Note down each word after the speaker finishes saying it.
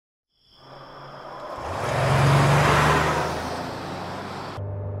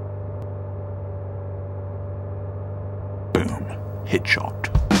headshot.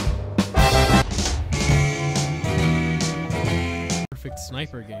 Perfect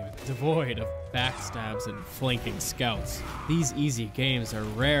sniper game, devoid of backstabs and flanking scouts. These easy games are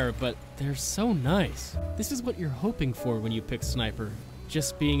rare, but they're so nice. This is what you're hoping for when you pick sniper,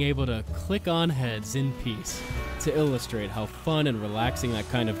 just being able to click on heads in peace. To illustrate how fun and relaxing that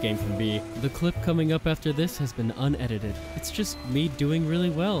kind of game can be, the clip coming up after this has been unedited. It's just me doing really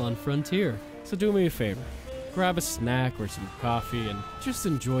well on Frontier. So do me a favor, grab a snack or some coffee and just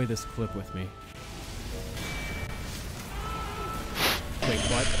enjoy this clip with me. Wait,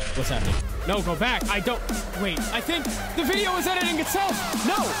 what? What's happening? No, go back! I don't... Wait, I think the video is editing itself!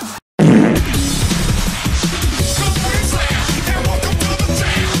 No!